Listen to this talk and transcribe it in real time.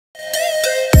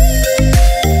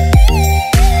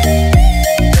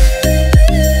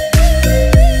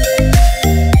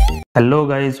Hello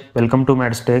guys, welcome to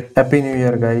MatsTech. Happy New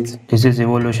Year, guys. This is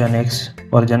Evolution X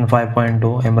version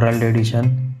 5.2 Emerald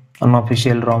Edition,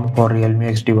 unofficial ROM for Realme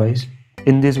X device.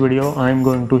 In this video, I am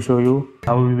going to show you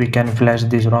how we can flash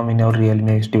this ROM in our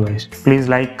Realme X device. Please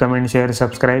like, comment, share,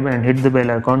 subscribe and hit the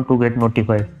bell icon to get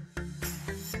notified.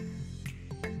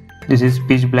 This is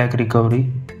pitch black recovery.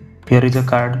 Here is a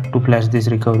card to flash this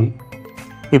recovery.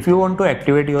 If you want to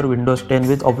activate your Windows 10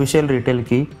 with official retail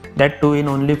key, that too in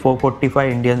only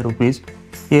 445 Indian rupees,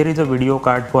 here is a video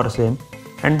card for same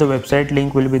and the website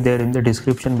link will be there in the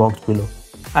description box below.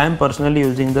 I am personally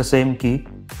using the same key,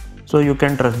 so you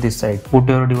can trust this site. Put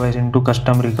your device into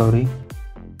custom recovery.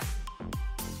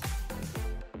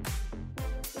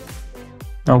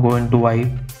 Now go into wipe,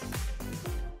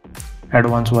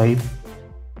 advanced wipe,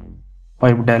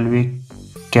 wipe Dalvik,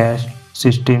 cache,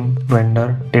 system,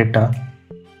 vendor, data.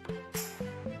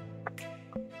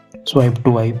 Swipe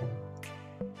to wipe.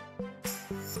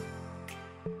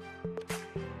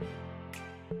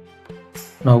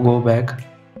 Now go back,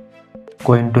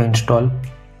 go into install,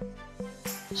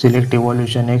 select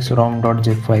Evolution X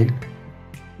ROM.zip file,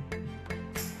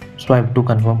 swipe to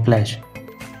confirm flash.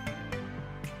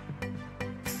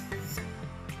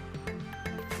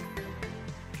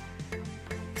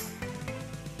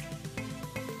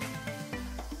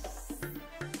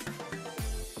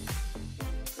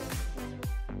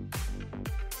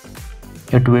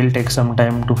 It will take some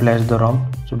time to flash the ROM,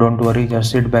 so don't worry,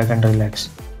 just sit back and relax.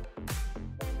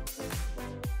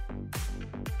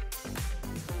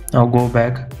 Now go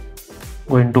back,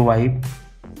 go into wipe,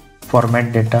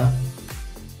 format data,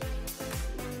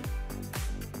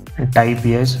 and type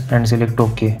yes and select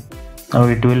OK. Now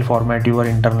it will format your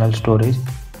internal storage.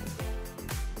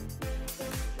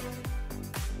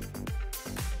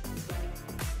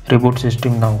 Reboot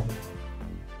system now.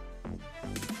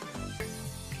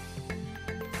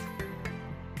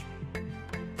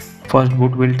 First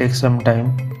boot will take some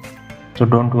time, so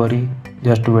don't worry,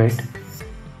 just wait.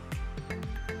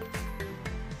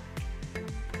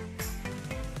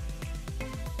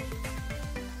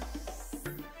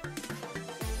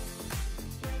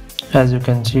 As you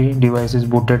can see, device is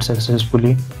booted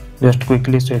successfully. Just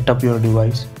quickly set up your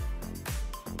device.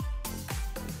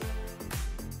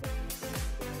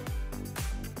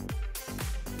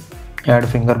 Add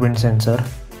fingerprint sensor.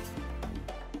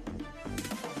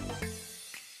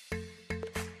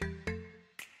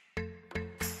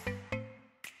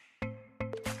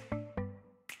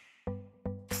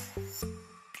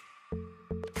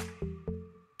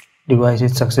 Device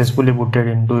is successfully booted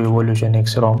into Evolution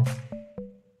X ROM.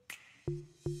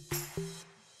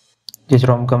 This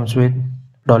ROM comes with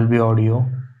Dolby Audio,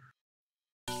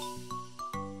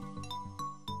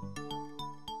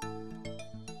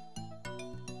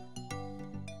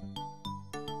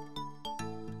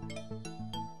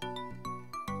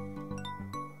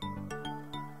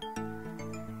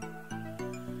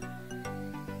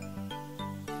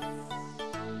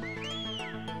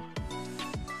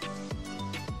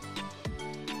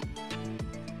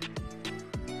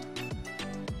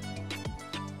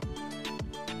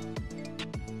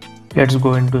 Let's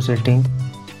go into setting.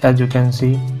 As you can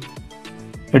see,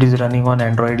 it is running on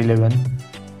Android 11.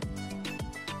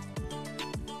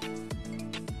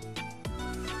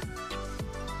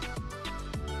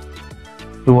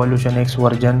 Evolution X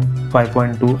version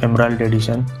 5.2 Emerald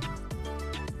Edition.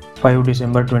 5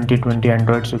 December 2020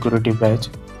 Android security patch.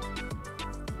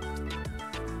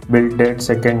 Build date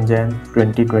 2nd Jan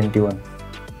 2021.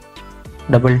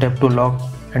 Double tap to lock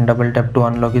and double tap to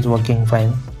unlock is working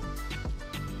fine.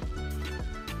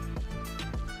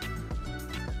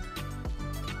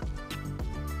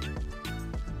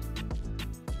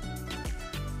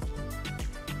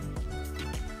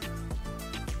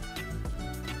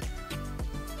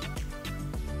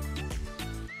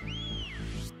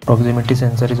 Proximity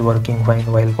sensor is working fine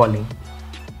while calling.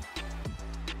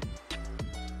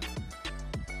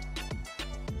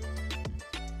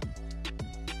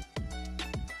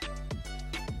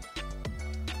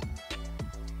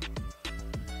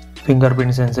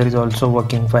 Fingerprint sensor is also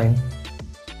working fine.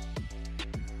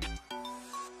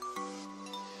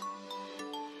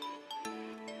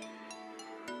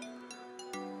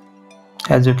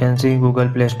 As you can see, Google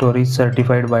Play Store is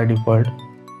certified by default.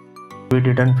 We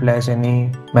didn't flash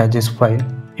any Magisk file.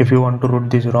 If you want to root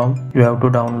this ROM, you have to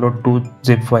download 2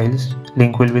 zip files.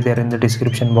 Link will be there in the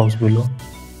description box below.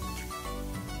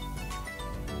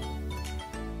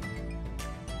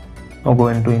 Now go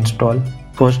into install.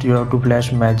 First you have to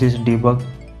flash Magisk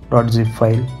debug.zip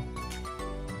file.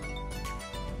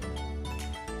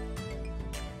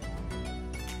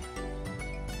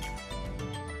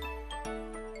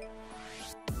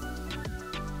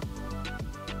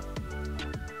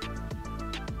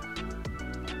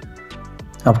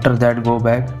 After that, go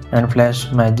back and flash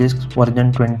Magic's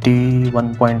version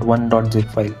 21.1.zip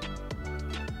file.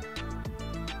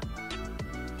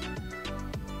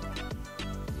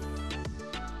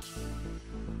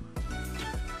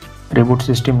 Reboot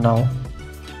system now.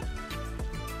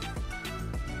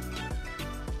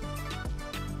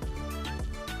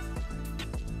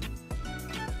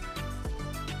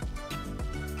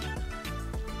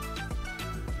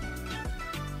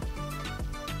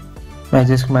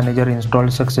 Magisk Manager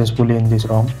installed successfully in this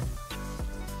ROM.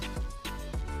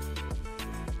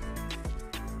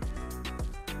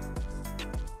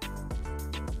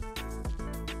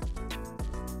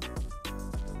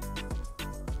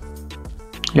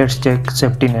 Let's check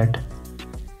SafteyNet.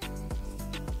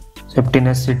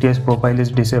 SafteyNet's CTS profile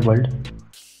is disabled.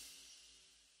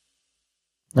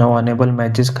 Now enable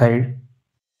Magisk Hide.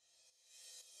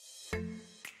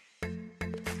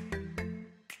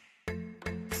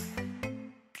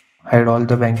 Hide all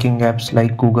the banking apps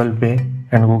like Google Pay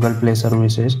and Google Play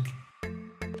services.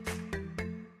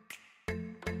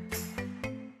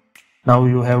 Now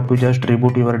you have to just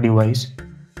reboot your device.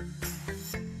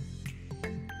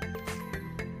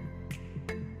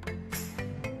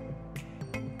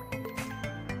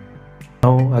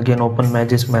 Now again open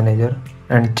Magisk Manager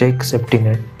and check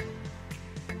SafteyNet.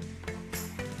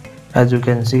 As you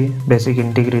can see, basic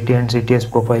integrity and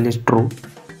CTS profile is true.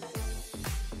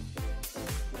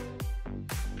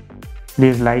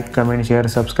 Please like, comment, share,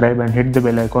 subscribe and hit the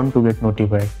bell icon to get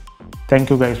notified. Thank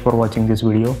you guys for watching this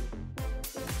video.